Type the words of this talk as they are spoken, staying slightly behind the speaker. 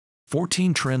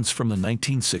14 trends from the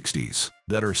 1960s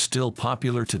that are still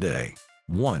popular today.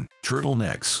 1.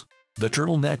 Turtlenecks. The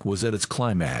turtleneck was at its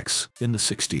climax in the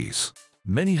 60s.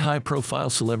 Many high-profile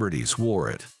celebrities wore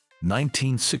it.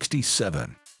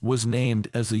 1967 was named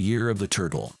as the year of the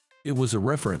turtle. It was a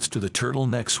reference to the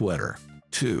turtleneck sweater.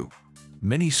 2.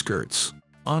 Mini skirts.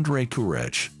 Andrei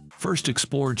Courrèges first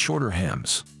explored shorter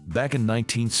hems back in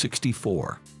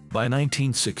 1964. By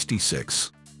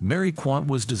 1966, Mary Quant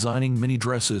was designing mini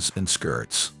dresses and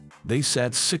skirts. They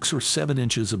sat 6 or 7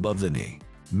 inches above the knee.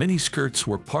 Mini skirts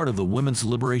were part of the women's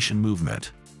liberation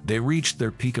movement. They reached their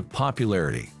peak of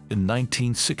popularity in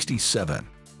 1967.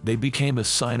 They became a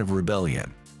sign of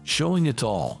rebellion. Showing it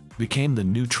all became the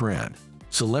new trend.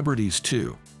 Celebrities,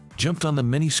 too, jumped on the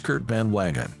miniskirt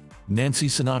bandwagon. Nancy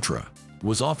Sinatra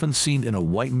was often seen in a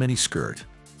white miniskirt.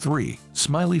 3.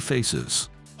 Smiley faces.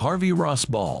 Harvey Ross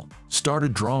Ball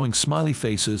started drawing smiley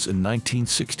faces in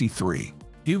 1963.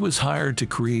 He was hired to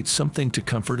create something to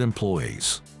comfort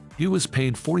employees. He was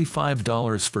paid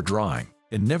 $45 for drawing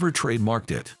and never trademarked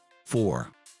it.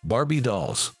 4. Barbie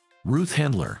dolls. Ruth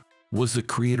Handler was the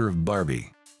creator of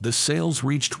Barbie. The sales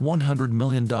reached $100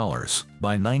 million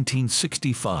by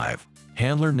 1965.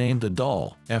 Handler named the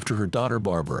doll after her daughter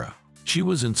Barbara. She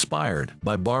was inspired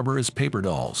by Barbara's paper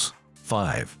dolls.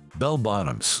 5.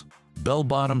 Bell-bottoms.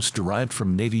 Bell-bottoms derived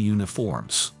from Navy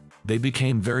uniforms. They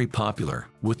became very popular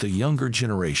with the younger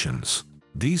generations.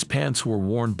 These pants were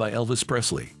worn by Elvis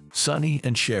Presley, Sonny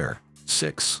and Cher.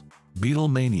 6.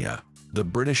 Beatlemania. The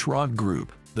British rock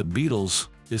group, the Beatles,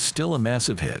 is still a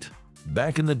massive hit.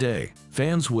 Back in the day,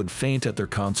 fans would faint at their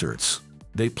concerts.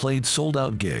 They played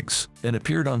sold-out gigs and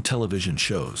appeared on television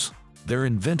shows. Their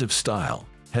inventive style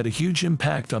had a huge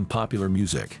impact on popular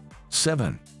music.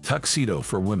 7. Tuxedo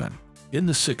for women. In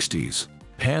the 60s,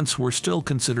 pants were still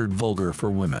considered vulgar for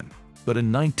women. But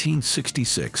in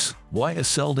 1966,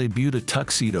 YSL debuted a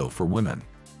tuxedo for women.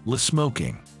 Le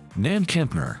Smoking. Nan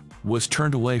Kempner was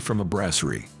turned away from a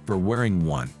brasserie for wearing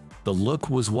one. The look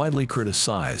was widely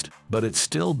criticized, but it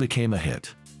still became a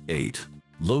hit. 8.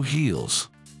 Low heels.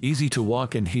 Easy to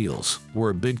walk in heels were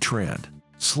a big trend.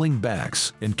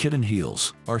 Slingbacks and kitten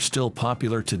heels are still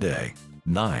popular today.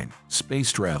 9.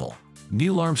 Space travel.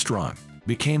 Neil Armstrong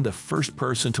became the first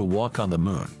person to walk on the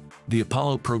moon. The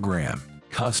Apollo program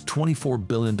cost $24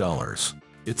 billion.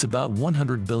 It's about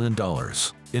 $100 billion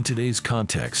in today's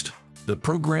context. The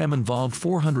program involved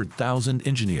 400,000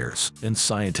 engineers and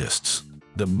scientists.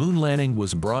 The moon landing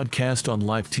was broadcast on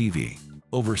live TV.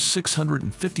 Over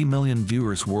 650 million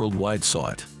viewers worldwide saw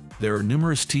it. There are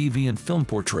numerous TV and film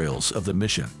portrayals of the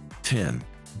mission. 10.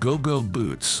 Go-Go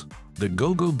boots. The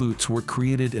Go-Go boots were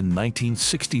created in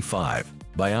 1965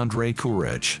 by Andrei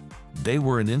Courrèges. They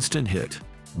were an instant hit.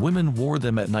 Women wore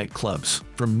them at nightclubs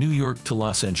from New York to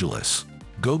Los Angeles.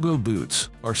 Go-Go boots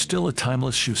are still a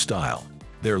timeless shoe style.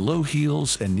 Their low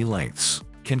heels and knee lengths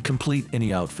can complete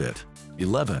any outfit.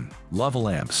 11. Lava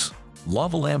lamps.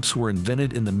 Lava lamps were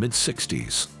invented in the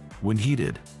mid-60s. When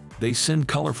heated, they send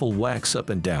colorful wax up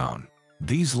and down.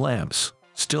 These lamps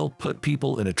still put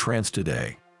people in a trance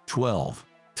today. 12.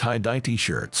 Tie-dye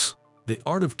t-shirts. The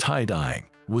art of tie-dyeing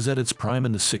was at its prime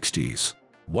in the 60s.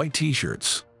 White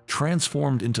t-shirts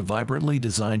transformed into vibrantly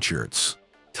designed shirts.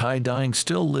 Tie-dyeing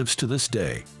still lives to this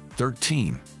day.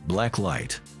 13. Black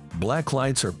light. Black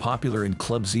lights are popular in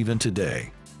clubs even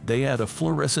today. They add a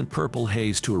fluorescent purple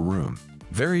haze to a room.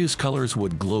 Various colors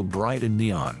would glow bright and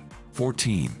neon.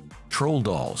 14. Troll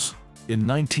dolls. In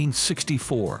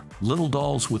 1964, little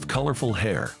dolls with colorful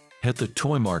hair hit the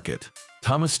toy market.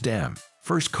 Thomas Dam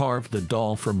first carved the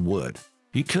doll from wood.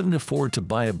 He couldn't afford to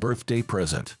buy a birthday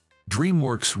present.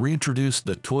 DreamWorks reintroduced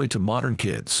the toy to modern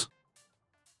kids.